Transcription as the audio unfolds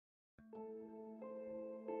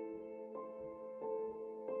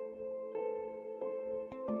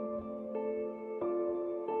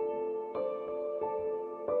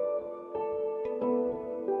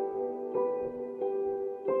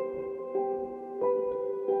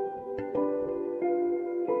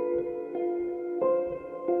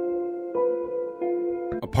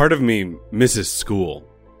A part of me misses school.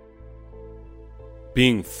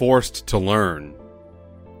 Being forced to learn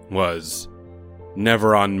was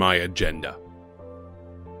never on my agenda.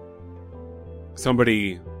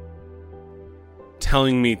 Somebody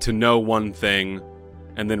telling me to know one thing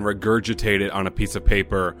and then regurgitate it on a piece of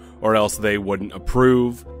paper, or else they wouldn't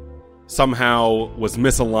approve, somehow was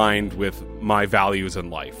misaligned with my values in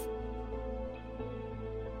life.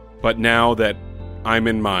 But now that I'm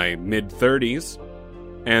in my mid-30s,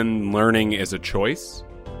 and learning is a choice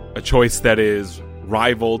that is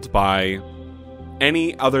rivaled by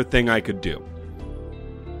any other thing I could do.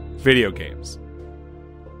 Video games.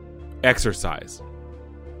 Exercise.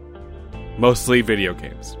 Mostly video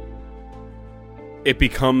games. It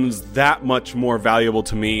becomes that much more valuable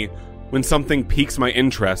to me when something piques my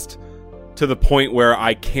interest to the point where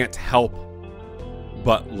I can't help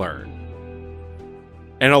but learn.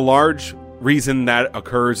 And a large reason that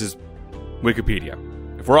occurs is Wikipedia.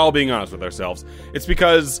 If we're all being honest with ourselves, it's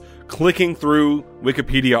because clicking through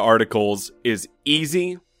Wikipedia articles is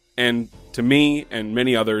easy, and to me and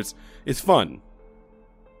many others, is fun.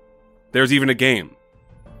 There's even a game.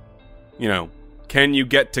 You know, can you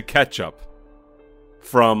get to ketchup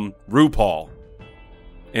from RuPaul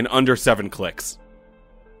in under 7 clicks?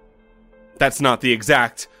 That's not the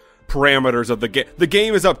exact parameters of the game. The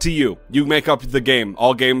game is up to you. You make up the game.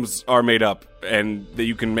 All games are made up, and that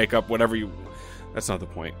you can make up whatever you... That's not the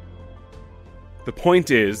point. The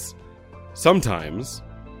point is, sometimes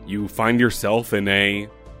you find yourself in a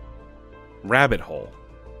rabbit hole.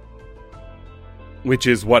 Which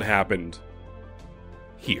is what happened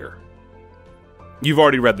here. You've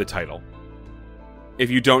already read the title. If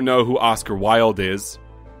you don't know who Oscar Wilde is,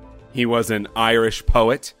 he was an Irish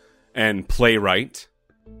poet and playwright.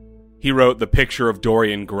 He wrote The Picture of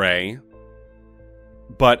Dorian Gray.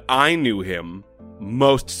 But I knew him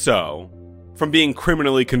most so from being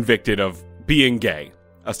criminally convicted of being gay,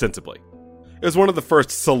 ostensibly. It was one of the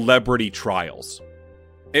first celebrity trials.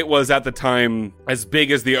 It was at the time as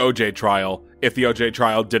big as the OJ trial, if the OJ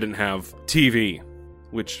trial didn't have TV,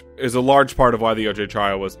 which is a large part of why the OJ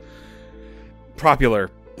trial was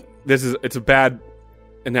popular. It's a bad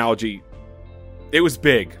analogy. It was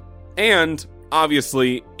big. And,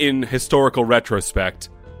 obviously, in historical retrospect,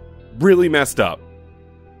 really messed up.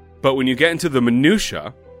 But when you get into the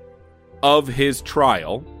minutia of his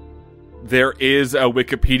trial, there is a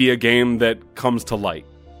Wikipedia game that comes to light.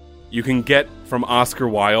 You can get from Oscar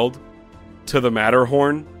Wilde to the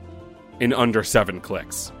Matterhorn in under 7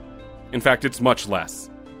 clicks. In fact, it's much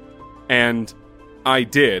less. And I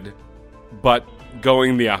did, but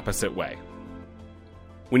going the opposite way.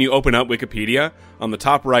 When you open up Wikipedia, on the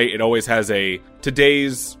top right, it always has a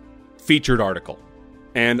today's featured article.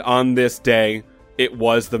 And on this day, it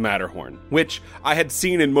was the Matterhorn, which I had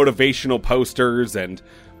seen in motivational posters, and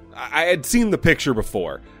I had seen the picture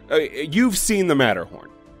before. You've seen the Matterhorn.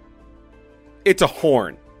 It's a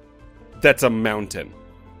horn that's a mountain.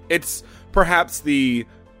 It's perhaps the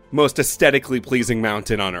most aesthetically pleasing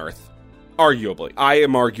mountain on Earth. Arguably. I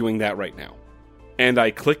am arguing that right now. And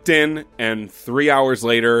I clicked in, and 3 hours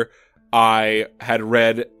later, I had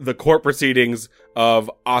read the court proceedings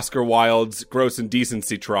of Oscar Wilde's gross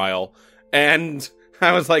indecency trial. And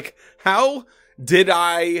I was like, how did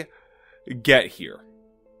I get here?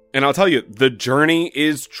 And I'll tell you, the journey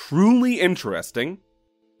is truly interesting,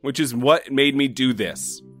 which is what made me do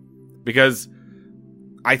this. Because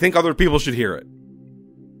I think other people should hear it.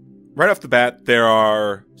 Right off the bat, there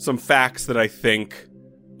are some facts that I think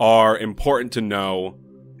are important to know.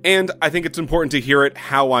 And I think it's important to hear it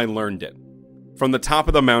how I learned it. From the top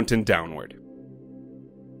of the mountain downward.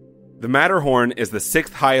 The Matterhorn is the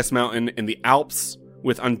 6th highest mountain in the Alps,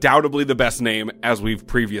 with undoubtedly the best name, as we've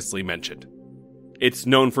previously mentioned. It's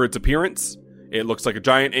known for its appearance. It looks like a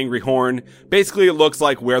giant angry horn. Basically, it looks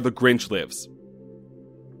like where the Grinch lives.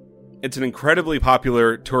 It's an incredibly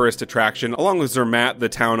popular tourist attraction, along with Zermatt, the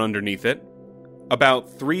town underneath it.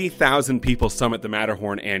 About 3,000 people summit the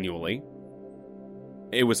Matterhorn annually.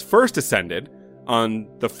 It was first ascended on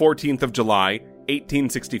the 14th of July,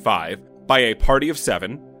 1865, by a party of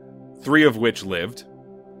 7, 3 of which lived.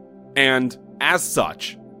 And, as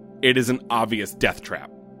such, it is an obvious death trap.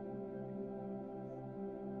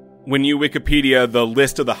 When you Wikipedia the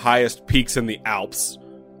list of the highest peaks in the Alps,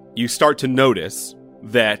 you start to notice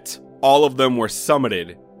that all of them were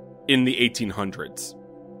summited in the 1800s.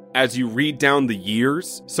 As you read down the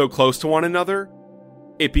years so close to one another,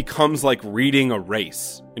 it becomes like reading a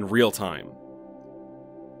race in real time.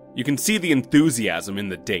 You can see the enthusiasm in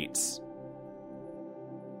the dates.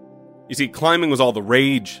 You see, climbing was all the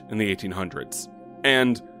rage in the 1800s,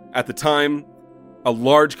 and at the time, a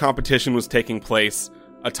large competition was taking place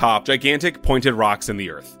atop gigantic pointed rocks in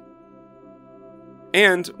the earth.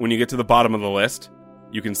 And when you get to the bottom of the list,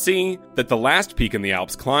 you can see that the last peak in the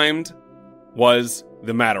Alps climbed was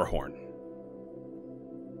the Matterhorn.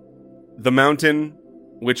 The mountain,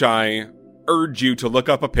 which I urge you to look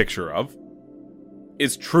up a picture of,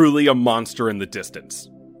 is truly a monster in the distance.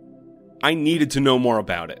 I needed to know more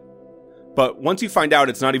about it. But once you find out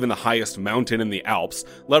it's not even the highest mountain in the Alps,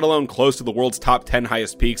 let alone close to the world's top 10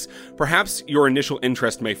 highest peaks, perhaps your initial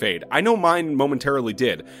interest may fade. I know mine momentarily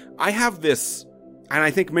did. I have this, and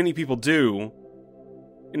I think many people do,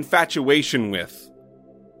 infatuation with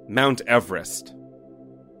Mount Everest,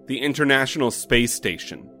 the International Space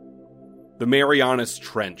Station, the Marianas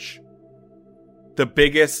Trench, the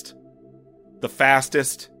biggest, the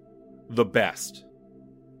fastest, the best.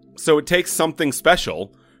 So it takes something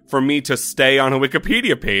special for me to stay on a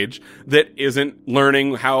Wikipedia page that isn't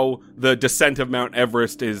learning how the descent of Mount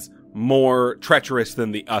Everest is more treacherous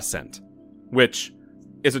than the ascent, which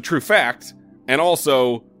is a true fact and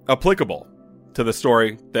also applicable to the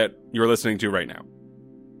story that you're listening to right now.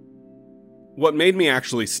 What made me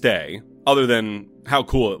actually stay, other than how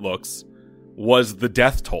cool it looks, was the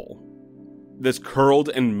death toll. This curled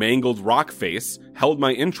and mangled rock face held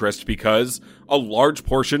my interest because a large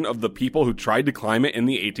portion of the people who tried to climb it in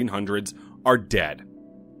the 1800s are dead,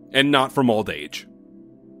 and not from old age.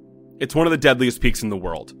 It's one of the deadliest peaks in the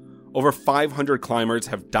world. Over 500 climbers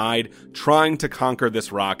have died trying to conquer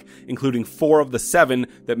this rock, including 4 of the 7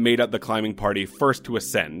 that made up the climbing party first to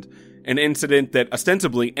ascend, an incident that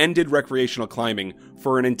ostensibly ended recreational climbing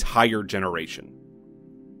for an entire generation.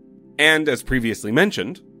 And as previously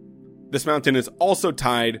mentioned, this mountain is also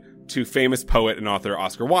tied to famous poet and author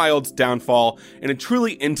Oscar Wilde's downfall in a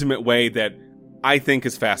truly intimate way that I think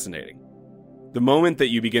is fascinating. The moment that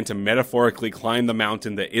you begin to metaphorically climb the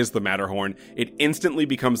mountain that is the Matterhorn, it instantly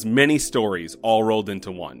becomes many stories all rolled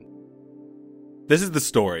into one. This is the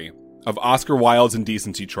story of Oscar Wilde's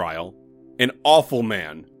indecency trial, an awful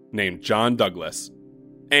man named John Douglas,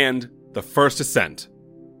 and the first ascent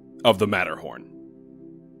of the Matterhorn.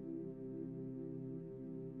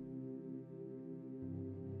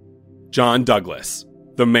 John Douglas,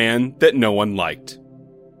 the man that no one liked.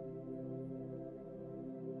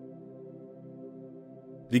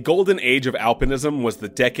 The golden age of alpinism was the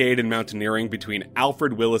decade in mountaineering between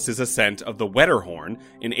Alfred Willis's ascent of the Wetterhorn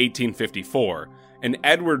in 1854 and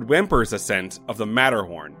Edward Whymper's ascent of the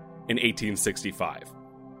Matterhorn in 1865.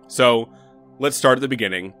 So, let's start at the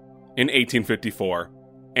beginning, in 1854,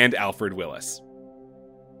 and Alfred Willis.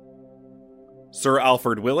 Sir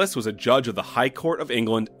Alfred Willis was a judge of the High Court of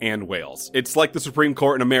England and Wales. It's like the Supreme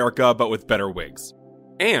Court in America, but with better wigs.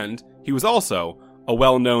 And he was also a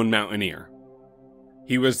well-known mountaineer.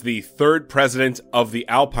 He was the 3rd president of the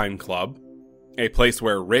Alpine Club, a place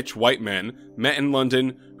where rich white men met in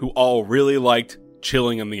London who all really liked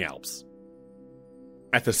chilling in the Alps.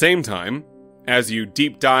 At the same time, as you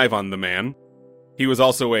deep dive on the man, he was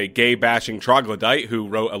also a gay-bashing troglodyte who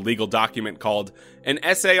wrote a legal document called An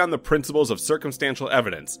Essay on the Principles of Circumstantial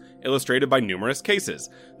Evidence, illustrated by numerous cases,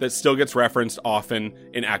 that still gets referenced often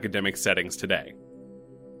in academic settings today.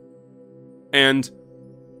 And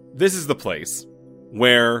this is the place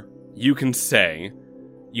where you can say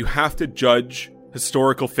you have to judge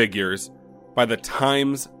historical figures by the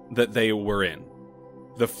times that they were in.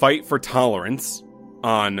 The fight for tolerance,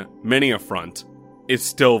 on many a front, is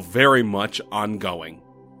still very much ongoing.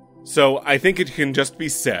 So I think it can just be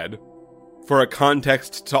said, for a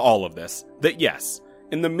context to all of this, that yes,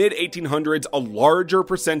 in the mid-1800s, a larger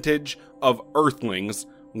percentage of Earthlings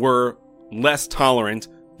were less tolerant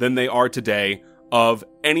than they are today of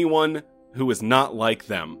anyone who is not like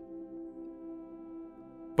them.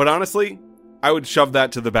 But honestly, I would shove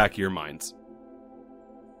that to the back of your minds.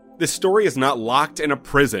 This story is not locked in a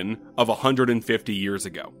prison of 150 years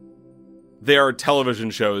ago. There are television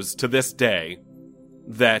shows to this day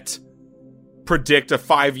that predict a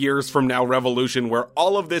 5 years from now revolution where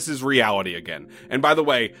all of this is reality again. And by the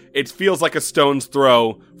way, it feels like a stone's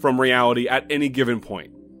throw from reality at any given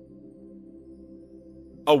point.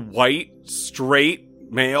 A white, straight,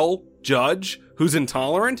 male judge who's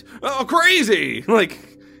intolerant? Oh, crazy! Like,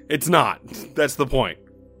 it's not. That's the point.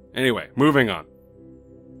 Anyway, moving on.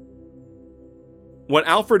 What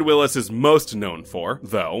Alfred Willis is most known for,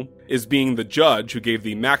 though, is being the judge who gave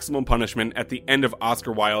the maximum punishment at the end of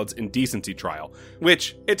Oscar Wilde's indecency trial,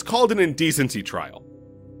 which, it's called an indecency trial.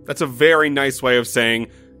 That's a very nice way of saying,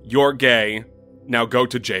 you're gay, now go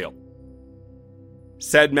to jail.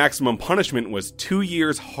 Said maximum punishment was 2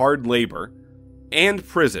 years hard labor and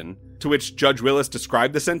prison, to which Judge Willis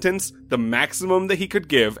described the sentence, the maximum that he could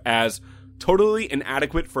give, as totally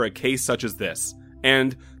inadequate for a case such as this,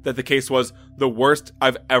 and that the case was the worst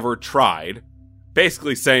I've ever tried,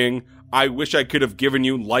 basically saying, I wish I could have given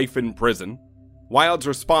you life in prison. Wilde's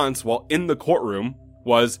response while in the courtroom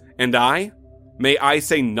was, and I? May I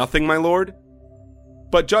say nothing, my lord?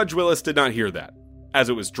 But Judge Willis did not hear that, as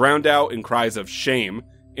it was drowned out in cries of shame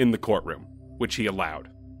in the courtroom, which he allowed.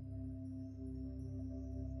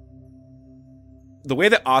 The way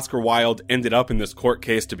that Oscar Wilde ended up in this court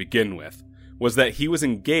case to begin with was that he was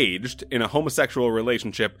engaged in a homosexual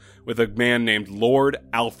relationship with a man named Lord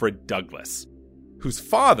Alfred Douglas, whose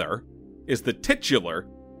father is the titular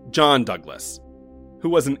John Douglas,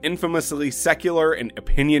 who was an infamously secular and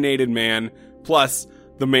opinionated man, plus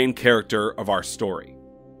the main character of our story.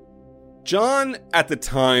 John, at the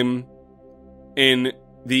time, in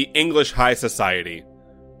the English high society,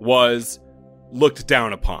 was looked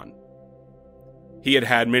down upon. He had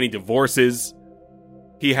had many divorces.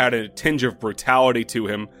 He had a tinge of brutality to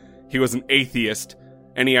him. He was an atheist,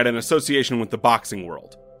 and he had an association with the boxing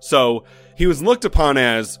world. So he was looked upon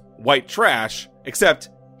as white trash,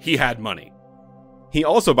 except he had money. He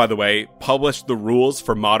also, by the way, published the rules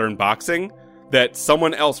for modern boxing that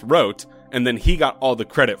someone else wrote, and then he got all the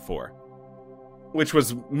credit for, which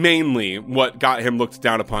was mainly what got him looked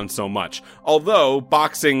down upon so much. Although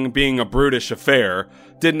boxing being a brutish affair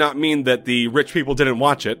did not mean that the rich people didn't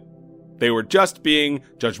watch it. They were just being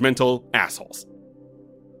judgmental assholes.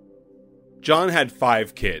 John had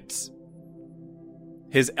 5 kids.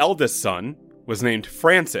 His eldest son was named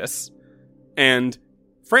Francis, and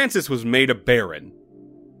Francis was made a baron.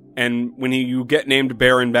 And when you get named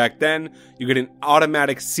baron back then, you get an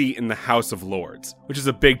automatic seat in the House of Lords, which is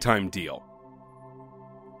a big-time deal.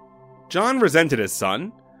 John resented his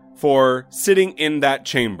son for sitting in that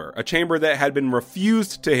chamber, a chamber that had been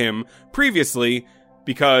refused to him previously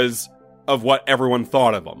because of what everyone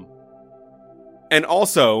thought of him. And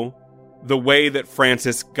also, the way that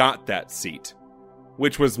Francis got that seat,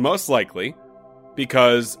 which was most likely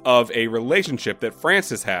because of a relationship that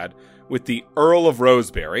Francis had with the Earl of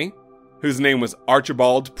Rosebery, whose name was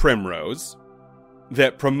Archibald Primrose,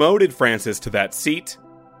 that promoted Francis to that seat,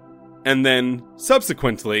 and then,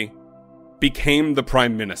 subsequently, became the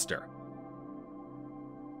Prime Minister.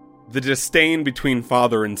 The disdain between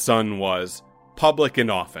father and son was public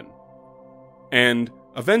and often. And,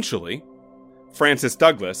 eventually, Francis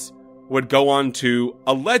Douglas would go on to,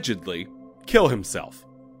 allegedly, kill himself.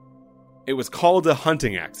 It was called a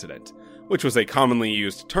hunting accident, which was a commonly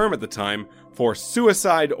used term at the time for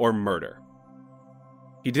suicide or murder.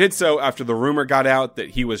 He did so after the rumor got out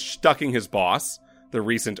that he was stucking his boss, the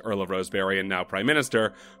recent Earl of Rosebery and now Prime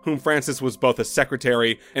Minister, whom Francis was both a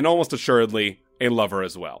secretary and almost assuredly a lover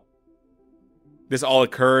as well. This all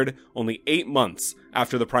occurred only 8 months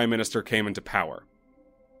after the Prime Minister came into power.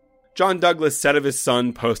 John Douglas said of his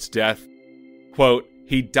son post-death, quote,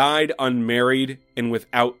 "He died unmarried and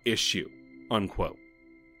without issue," unquote.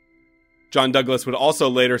 John Douglas would also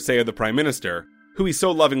later say of the Prime Minister, who he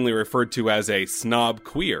so lovingly referred to as a snob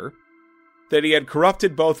queer, that he had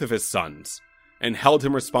corrupted both of his sons, and held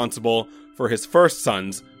him responsible for his first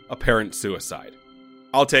son's apparent suicide.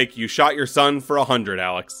 I'll take "you shot your son" for 100,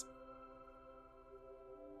 Alex.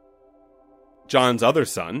 John's other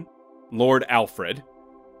son, Lord Alfred,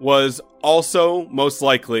 was also most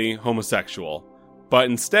likely homosexual, but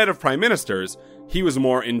instead of prime ministers, he was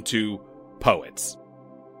more into poets.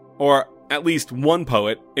 Or at least one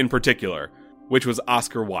poet in particular, which was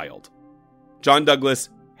Oscar Wilde. John Douglas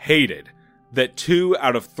hated that 2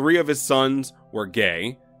 out of 3 of his sons were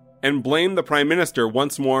gay, and blamed the Prime Minister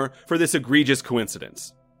once more for this egregious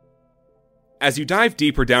coincidence. As you dive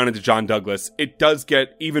deeper down into John Douglas, it does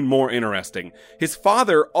get even more interesting. His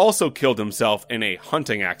father also killed himself in a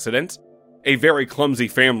hunting accident, a very clumsy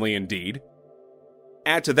family indeed.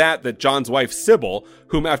 Add to that John's wife Sybil,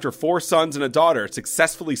 whom after 4 sons and a daughter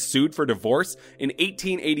successfully sued for divorce in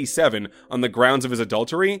 1887 on the grounds of his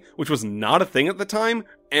adultery, which was not a thing at the time,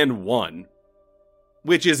 and won.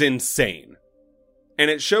 Which is insane.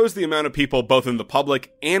 And it shows the amount of people both in the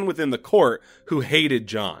public and within the court who hated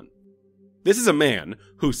John. This is a man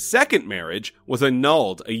whose second marriage was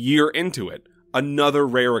annulled a year into it, another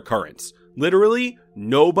rare occurrence. Literally,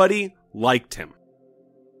 nobody liked him.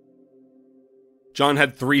 John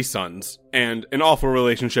had 3 sons, and an awful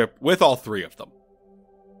relationship with all 3 of them.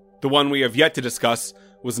 The one we have yet to discuss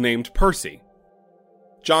was named Percy.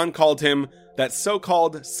 John called him that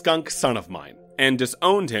so-called skunk son of mine, and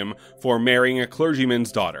disowned him for marrying a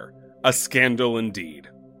clergyman's daughter. A scandal indeed.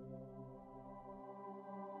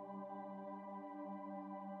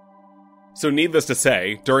 So needless to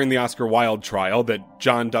say, during the Oscar Wilde trial that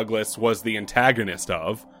John Douglas was the antagonist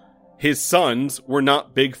of, his sons were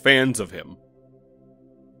not big fans of him.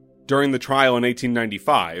 During the trial in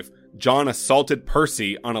 1895, John assaulted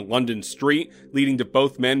Percy on a London street, leading to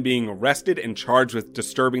both men being arrested and charged with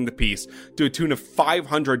disturbing the peace to a tune of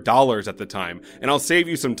 $500 at the time. And I'll save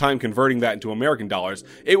you some time converting that into American dollars.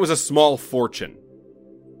 It was a small fortune.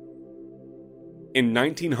 In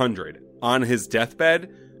 1900, on his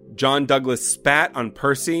deathbed, John Douglas spat on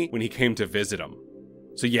Percy when he came to visit him.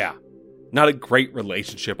 So yeah, not a great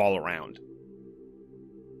relationship all around.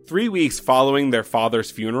 3 weeks following their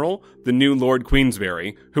father's funeral, the new Lord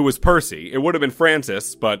Queensberry, who was Percy, it would have been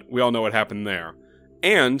Francis, but we all know what happened there,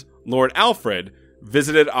 and Lord Alfred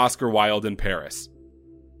visited Oscar Wilde in Paris.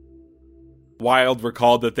 Wilde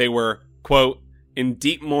recalled that they were, quote, in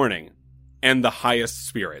deep mourning and the highest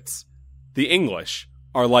spirits. The English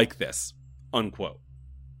are like this, unquote.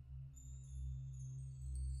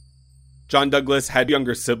 John Douglas had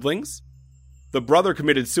younger siblings. The brother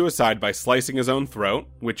committed suicide by slicing his own throat,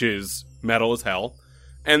 which is metal as hell,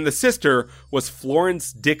 and the sister was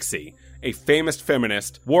Florence Dixie, a famous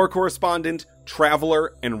feminist, war correspondent,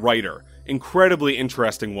 traveler, and writer. Incredibly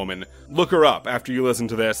interesting woman. Look her up after you listen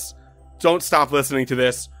to this. Don't stop listening to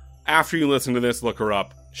this. After you listen to this, look her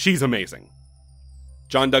up. She's amazing.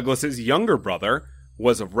 John Douglas's younger brother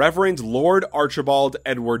was Reverend Lord Archibald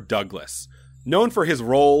Edward Douglas, known for his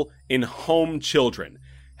role in Home Children.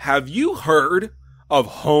 Have you heard of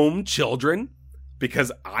Home Children?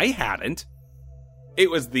 Because I hadn't. It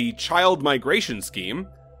was the child migration scheme,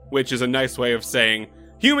 which is a nice way of saying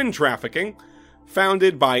human trafficking,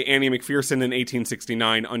 founded by Annie McPherson in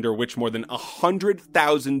 1869, under which more than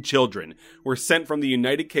 100,000 children were sent from the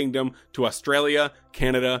United Kingdom to Australia,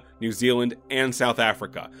 Canada, New Zealand, and South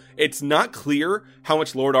Africa. It's not clear how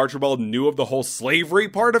much Lord Archibald knew of the whole slavery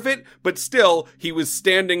part of it, but still, he was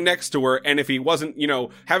standing next to her, and if he wasn't,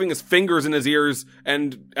 having his fingers in his ears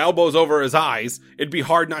and elbows over his eyes, it'd be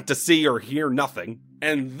hard not to see or hear nothing.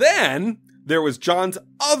 And then, there was John's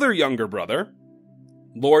other younger brother,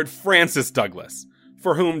 Lord Francis Douglas,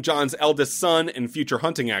 for whom John's eldest son and future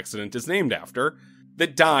hunting accident is named after,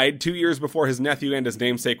 that died 2 years before his nephew and his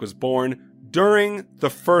namesake was born during the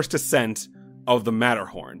first ascent of the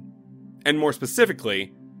Matterhorn. And more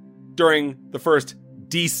specifically, during the first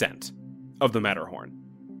descent of the Matterhorn.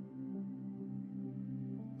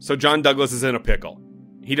 So John Douglas is in a pickle.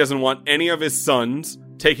 He doesn't want any of his sons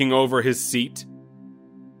taking over his seat.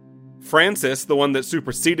 Francis, the one that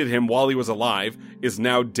superseded him while he was alive, is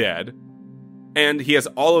now dead. And he has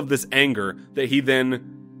all of this anger that he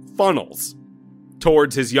then funnels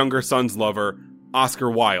towards his younger son's lover, Oscar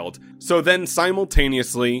Wilde. So then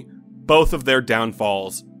simultaneously, both of their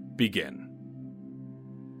downfalls begin.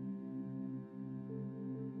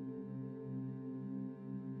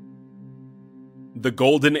 The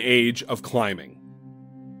Golden Age of Climbing.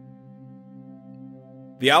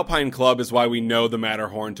 The Alpine Club is why we know the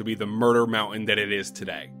Matterhorn to be the murder mountain that it is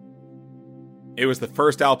today. It was the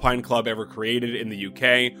first Alpine Club ever created in the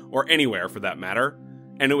UK, or anywhere for that matter,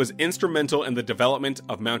 and it was instrumental in the development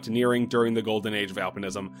of mountaineering during the Golden Age of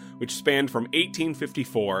Alpinism, which spanned from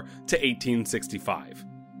 1854 to 1865.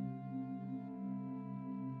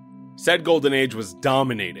 Said Golden Age was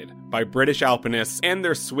dominated by British alpinists and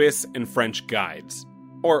their Swiss and French guides.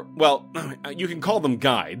 Or, well, you can call them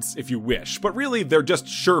guides if you wish, but really they're just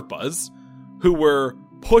Sherpas who were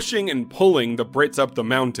pushing and pulling the Brits up the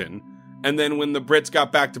mountain. And then when the Brits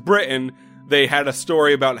got back to Britain, they had a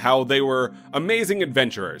story about how they were amazing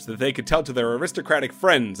adventurers that they could tell to their aristocratic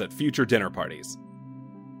friends at future dinner parties.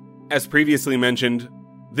 As previously mentioned,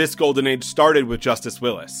 this Golden Age started with Justice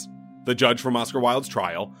Willis, the judge from Oscar Wilde's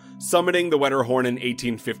trial, summiting the Matterhorn in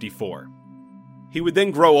 1854. He would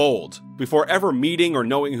then grow old, before ever meeting or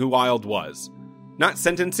knowing who Wilde was, not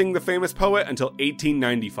sentencing the famous poet until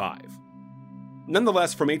 1895.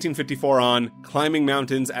 Nonetheless, from 1854 on, climbing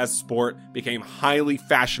mountains as sport became highly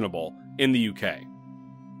fashionable in the UK.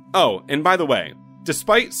 Oh, and by the way,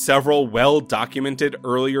 despite several well-documented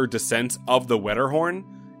earlier descents of the Matterhorn,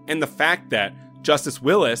 and the fact that Justice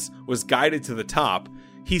Willis was guided to the top,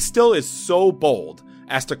 he still is so bold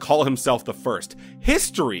as to call himself the first.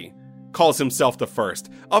 History calls himself the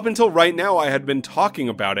first. Up until right now, I had been talking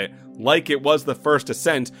about it like it was the first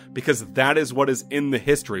ascent because that is what is in the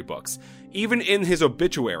history books. Even in his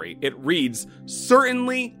obituary, it reads,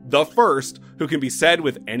 "Certainly the first who can be said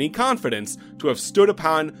with any confidence to have stood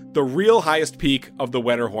upon the real highest peak of the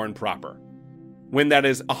Matterhorn proper." When that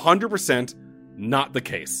is 100% not the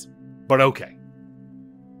case. But okay.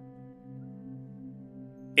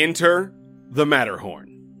 Enter the Matterhorn.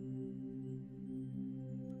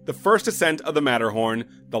 The first ascent of the Matterhorn,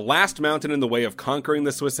 the last mountain in the way of conquering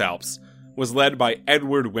the Swiss Alps, was led by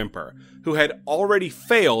Edward Whymper, who had already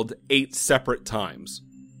failed 8 separate times.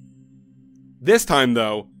 This time,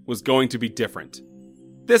 though, was going to be different.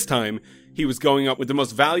 This time, he was going up with the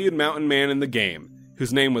most valued mountain man in the game,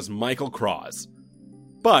 whose name was Michael Cross.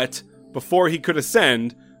 But, before he could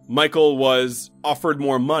ascend, Michael was offered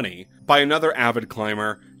more money by another avid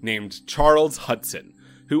climber named Charles Hudson,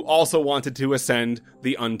 who also wanted to ascend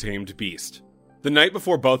the Untamed Beast. The night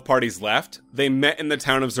before both parties left, they met in the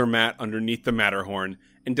town of Zermatt underneath the Matterhorn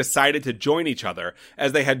and decided to join each other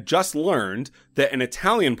as they had just learned that an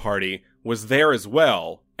Italian party was there as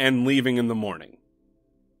well and leaving in the morning.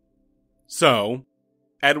 So,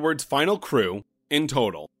 Edward's final crew, in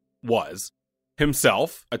total, was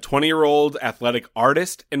himself, a 20-year-old athletic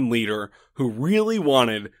artist and leader who really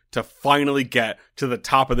wanted to finally get to the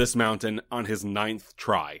top of this mountain on his 9th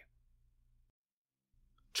try.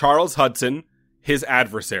 Charles Hudson, his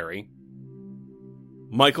adversary.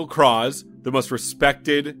 Michael Cross, the most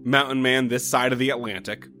respected mountain man this side of the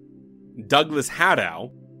Atlantic. Douglas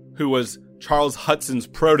Hadow, who was Charles Hudson's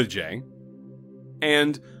protege.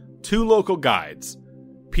 And 2 local guides,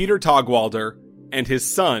 Peter Taugwalder and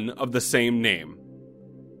his son of the same name.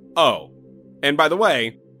 Oh, and by the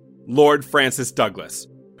way, Lord Francis Douglas,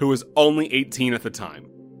 who was only 18 at the time.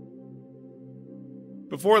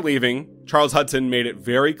 Before leaving, Charles Hudson made it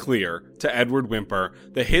very clear to Edward Whymper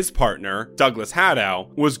that his partner, Douglas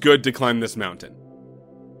Hadow, was good to climb this mountain.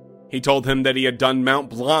 He told him that he had done Mount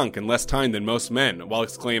Blanc in less time than most men, while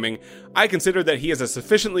exclaiming, "I consider that he is a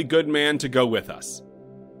sufficiently good man to go with us."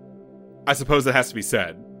 I suppose it has to be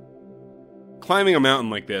said. Climbing a mountain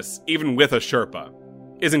like this, even with a Sherpa,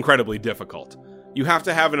 is incredibly difficult. You have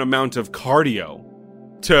to have an amount of cardio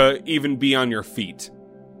to even be on your feet.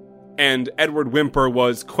 And Edward Whymper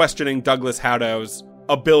was questioning Douglas Hadow's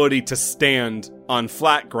ability to stand on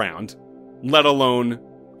flat ground, let alone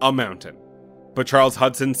a mountain. But Charles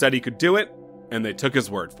Hudson said he could do it, and they took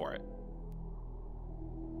his word for it.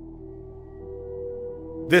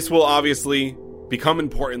 This will obviously become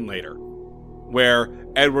important later, where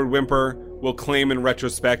Edward Whymper will claim in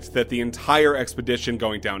retrospect that the entire expedition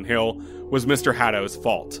going downhill was Mr. Hadow's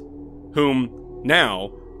fault, whom,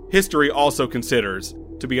 now, history also considers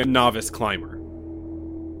to be a novice climber.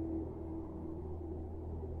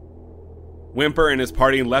 Whymper and his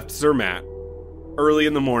party left Zermatt early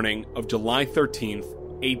in the morning of July 13th,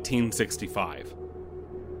 1865.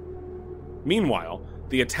 Meanwhile,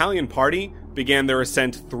 the Italian party began their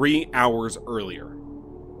ascent 3 hours earlier.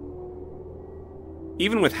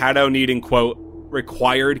 Even with Hadow needing, quote,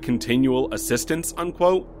 required continual assistance,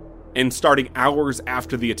 unquote, and starting hours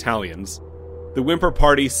after the Italians, the Whymper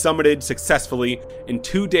party summited successfully in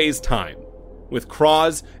 2 days' time, with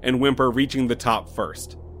Cross and Whymper reaching the top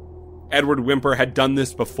first. Edward Whymper had done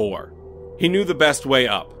this before. He knew the best way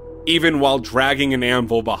up, even while dragging an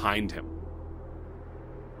anvil behind him.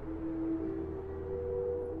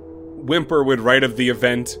 Whymper would write of the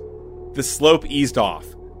event, "The slope eased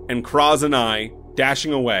off, and Cross and I,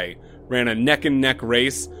 dashing away, ran a neck-and-neck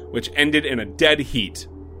race which ended in a dead heat.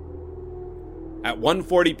 At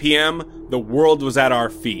 1:40 p.m., the world was at our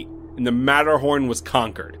feet, and the Matterhorn was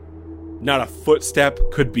conquered. Not a footstep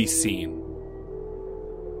could be seen."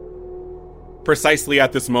 Precisely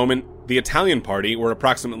at this moment, the Italian party were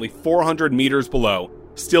approximately 400 meters below,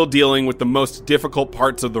 still dealing with the most difficult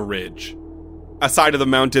parts of the ridge, a side of the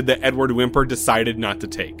mountain that Edward Whymper decided not to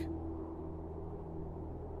take.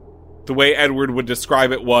 The way Edward would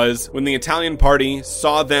describe it was, when the Italian party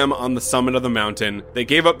saw them on the summit of the mountain, they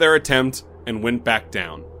gave up their attempt and went back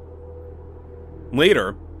down.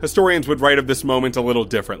 Later, historians would write of this moment a little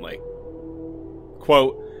differently.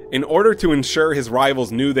 Quote, "In order to ensure his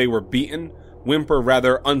rivals knew they were beaten, Whymper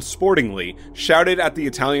rather unsportingly shouted at the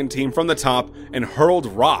Italian team from the top and hurled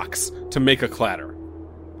rocks to make a clatter.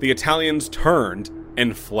 The Italians turned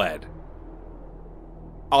and fled."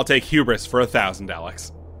 I'll take hubris for 1,000,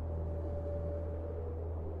 Alex.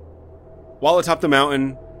 While atop the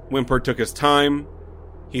mountain, Whymper took his time,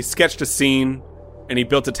 he sketched a scene, and he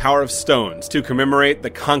built a tower of stones to commemorate the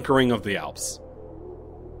conquering of the Alps.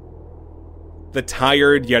 The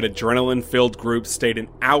tired yet adrenaline-filled group stayed an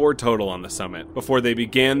hour total on the summit before they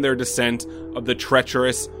began their descent of the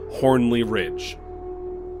treacherous Hornley Ridge.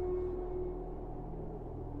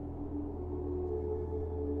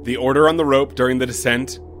 The order on the rope during the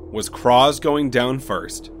descent was Cross going down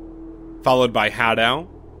first, followed by Haddow,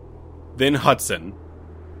 then Hudson,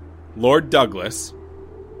 Lord Douglas,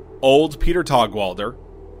 Old Peter Togwalder,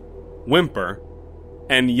 Whymper,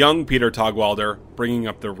 and young Peter Togwalder bringing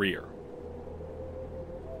up the rear.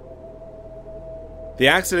 The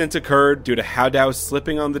accident occurred due to Haddow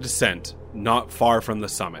slipping on the descent not far from the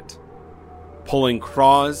summit, pulling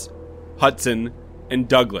Cross, Hudson, and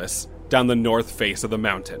Douglas down the north face of the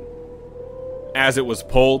mountain. As it was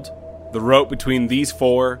pulled, the rope between these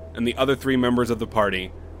four and the other three members of the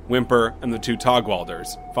party, Whymper and the two Togwalders,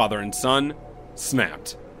 father and son,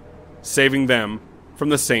 snapped, saving them from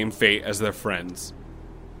the same fate as their friends.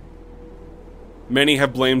 Many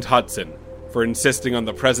have blamed Hudson for insisting on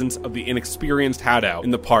the presence of the inexperienced Haddow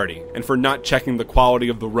in the party and for not checking the quality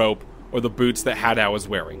of the rope or the boots that Haddow was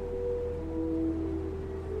wearing.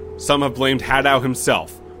 Some have blamed Haddow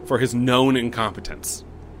himself for his known incompetence.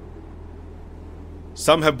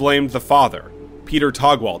 Some have blamed the father, Peter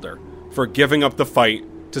Togwalder, for giving up the fight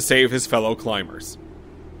to save his fellow climbers.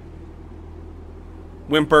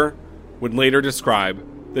 Whymper would later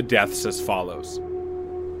describe the deaths as follows.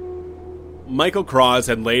 Michael Cross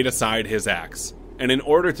had laid aside his axe, and in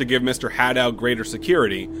order to give Mr. Haddow greater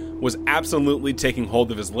security, was absolutely taking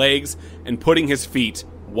hold of his legs and putting his feet,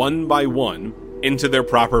 one by one, into their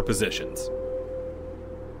proper positions.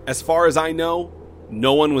 As far as I know,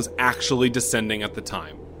 no one was actually descending at the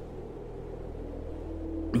time.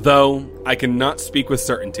 Though, I cannot speak with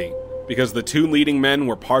certainty, because the two leading men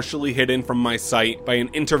were partially hidden from my sight by an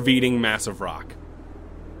intervening mass of rock.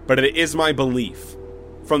 But it is my belief,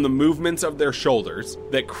 from the movements of their shoulders,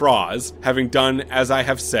 that Cross, having done as I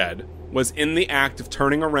have said, was in the act of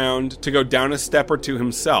turning around to go down a step or two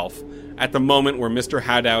himself at the moment where Mr.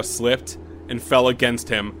 Haddow slipped and fell against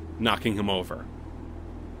him, knocking him over.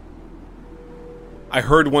 I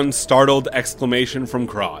heard one startled exclamation from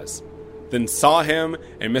Cross, then saw him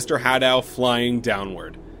and Mr. Haddow flying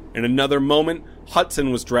downward. In another moment,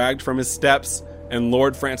 Hudson was dragged from his steps and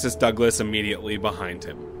Lord Francis Douglas immediately behind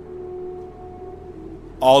him.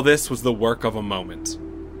 All this was the work of a moment.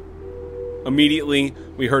 Immediately,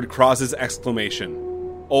 we heard Cross's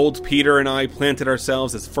exclamation. Old Peter and I planted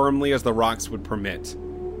ourselves as firmly as the rocks would permit.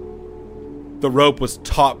 The rope was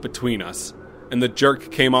taut between us, and the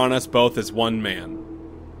jerk came on us both as one man.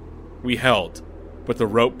 We held, but the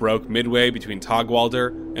rope broke midway between Togwalder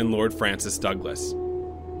and Lord Francis Douglas.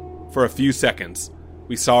 For a few seconds,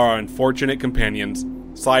 we saw our unfortunate companions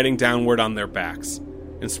sliding downward on their backs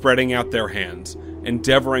and spreading out their hands,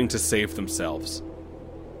 endeavoring to save themselves.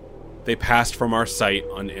 They passed from our sight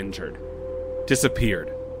uninjured,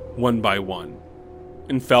 disappeared one by one,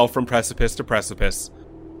 and fell from precipice to precipice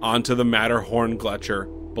onto the Matterhorn gletscher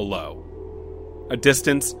below, a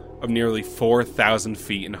distance of nearly 4,000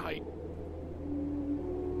 feet in height.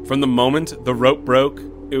 From the moment the rope broke,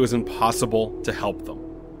 it was impossible to help them.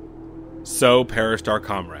 So perished our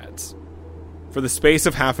comrades. For the space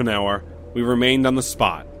of half an hour, we remained on the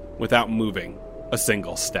spot without moving a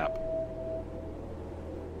single step.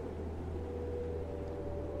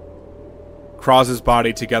 Cross's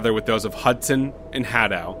body, together with those of Hudson and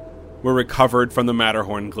Haddow, were recovered from the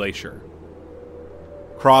Matterhorn Glacier.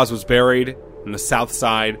 Cross was buried in the south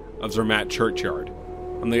side of Zermatt Churchyard,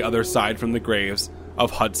 on the other side from the graves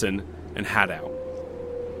of Hudson and Haddow.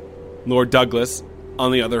 Lord Douglas,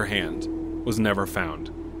 on the other hand, was never found.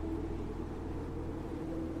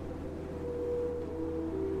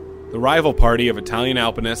 The rival party of Italian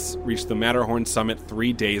alpinists reached the Matterhorn summit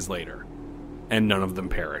 3 days later, and none of them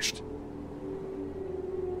perished.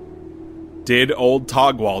 Did old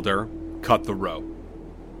Togwalder cut the rope?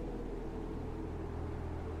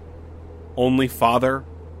 Only father,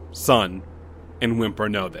 son, and Whymper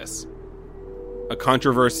know this. A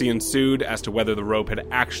controversy ensued as to whether the rope had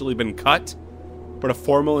actually been cut, but a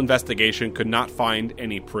formal investigation could not find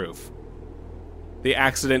any proof. The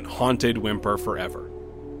accident haunted Whymper forever.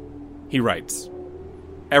 He writes,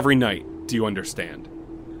 "Every night, do you understand?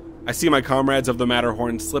 I see my comrades of the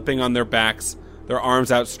Matterhorn slipping on their backs, their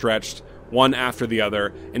arms outstretched, one after the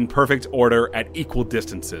other, in perfect order at equal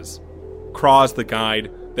distances. Cross the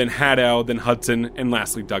guide, then Haddow, then Hudson, and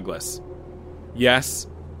lastly Douglas. Yes,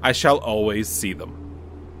 I shall always see them."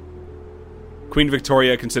 Queen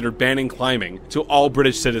Victoria considered banning climbing to all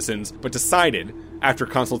British citizens, but decided, after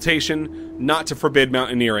consultation, not to forbid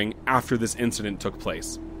mountaineering after this incident took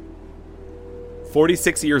place.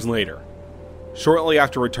 46 years later, Shortly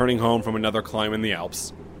after returning home from another climb in the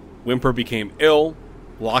Alps, Whymper became ill,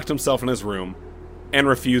 locked himself in his room, and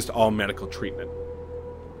refused all medical treatment.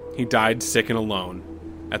 He died sick and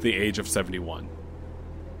alone at the age of 71.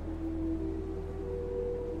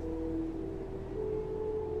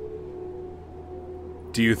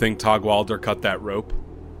 Do you think Wilde cut that rope?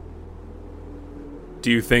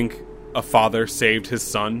 Do you think a father saved his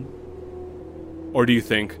son? Or do you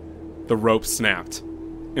think the rope snapped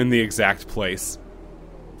in the exact place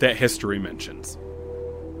that history mentions?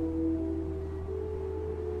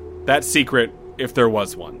 That secret, if there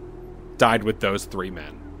was one, died with those three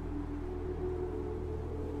men.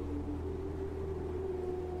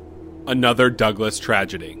 Another Douglas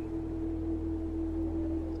tragedy.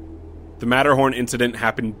 The Matterhorn incident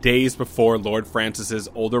happened days before Lord Francis's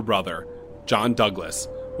older brother, John Douglas,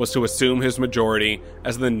 was to assume his majority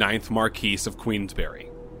as the 9th Marquis of Queensberry.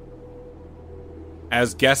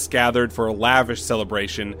 As guests gathered for a lavish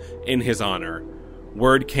celebration in his honor,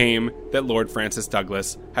 word came that Lord Francis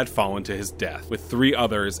Douglas had fallen to his death, with 3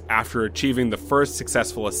 others after achieving the first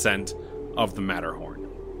successful ascent of the Matterhorn.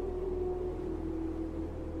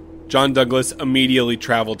 John Douglas immediately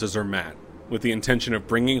traveled to Zermatt with the intention of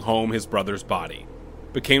bringing home his brother's body,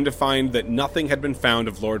 but came to find that nothing had been found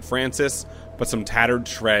of Lord Francis but some tattered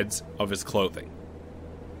shreds of his clothing.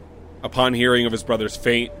 Upon hearing of his brother's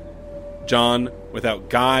fate, John, without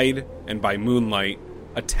guide and by moonlight,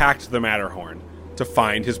 attacked the Matterhorn to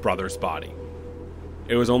find his brother's body.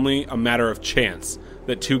 It was only a matter of chance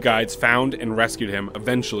that 2 guides found and rescued him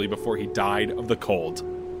eventually before he died of the cold,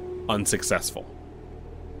 unsuccessful.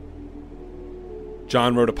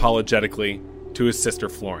 John wrote apologetically to his sister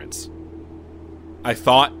Florence. I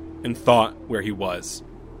thought and thought where he was,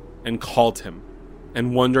 and called him,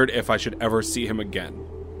 and wondered if I should ever see him again.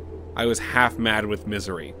 I was half mad with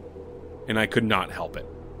misery, and I could not help it.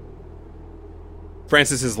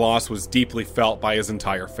 Francis's loss was deeply felt by his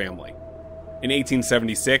entire family. In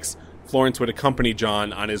 1876, Florence would accompany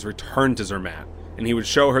John on his return to Zermatt, and he would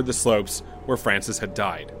show her the slopes where Francis had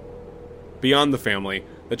died. Beyond the family,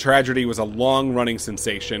 the tragedy was a long-running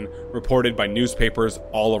sensation reported by newspapers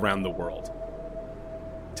all around the world.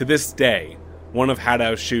 To this day, one of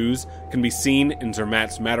Hadau's shoes can be seen in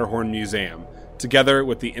Zermatt's Matterhorn Museum, together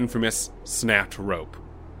with the infamous snapped rope.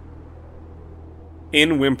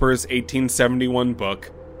 In Whymper's 1871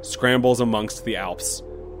 book, Scrambles Amongst the Alps,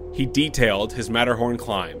 he detailed his Matterhorn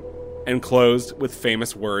climb and closed with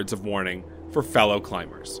famous words of warning for fellow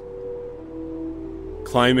climbers.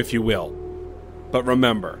 Climb if you will, but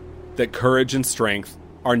remember that courage and strength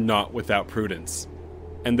are not without prudence,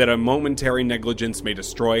 and that a momentary negligence may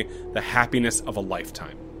destroy the happiness of a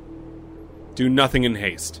lifetime. Do nothing in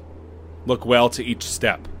haste. Look well to each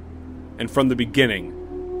step, and from the beginning,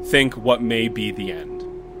 think what may be the end.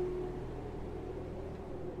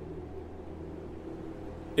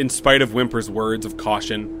 In spite of Whymper's words of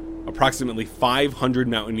caution, approximately 500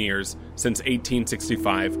 mountaineers since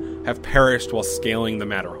 1865 have perished while scaling the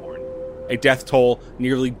Matterhorn, a death toll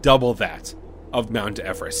nearly double that of Mount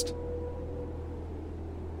Everest.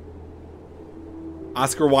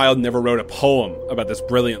 Oscar Wilde never wrote a poem about this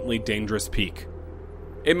brilliantly dangerous peak.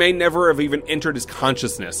 It may never have even entered his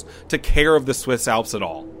consciousness to care of the Swiss Alps at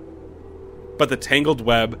all. But the tangled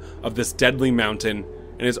web of this deadly mountain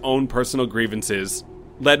and his own personal grievances,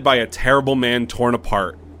 led by a terrible man torn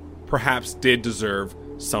apart, perhaps did deserve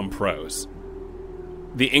some prose.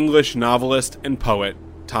 The English novelist and poet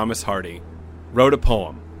Thomas Hardy wrote a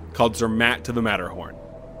poem called Zermatt to the Matterhorn.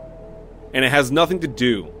 And it has nothing to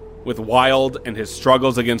do with Wilde and his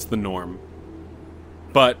struggles against the norm.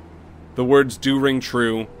 But the words do ring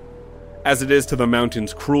true, as it is to the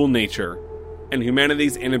mountain's cruel nature and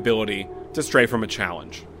humanity's inability to stray from a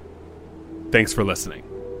challenge. Thanks for listening.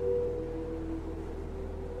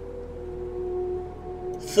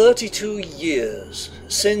 32 years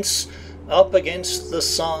since, up against the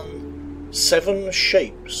sun, 7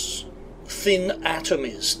 shapes, thin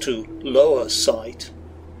atomies to lower sight,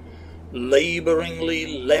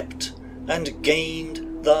 labouringly leapt and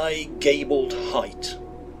gained thy gabled height,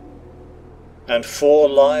 and 4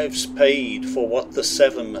 lives paid for what the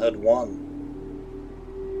 7 had won.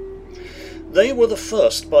 They were the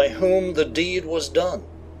first by whom the deed was done,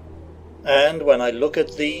 and when I look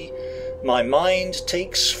at thee, my mind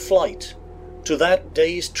takes flight to that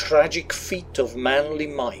day's tragic feat of manly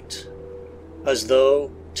might, as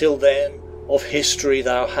though, till then, of history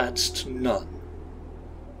thou hadst none.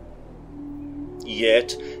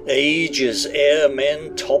 Yet ages ere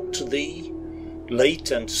men topped thee,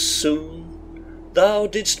 late and soon, thou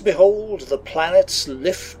didst behold the planets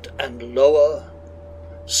lift and lower,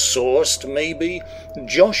 Sourced, maybe,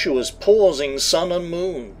 Joshua's pausing sun and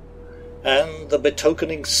moon, and the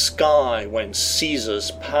betokening sky when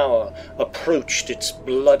Caesar's power approached its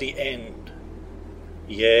bloody end.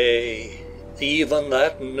 Yea, even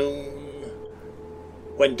that noon,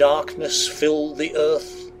 when darkness filled the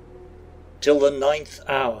earth, till the 9th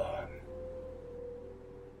hour,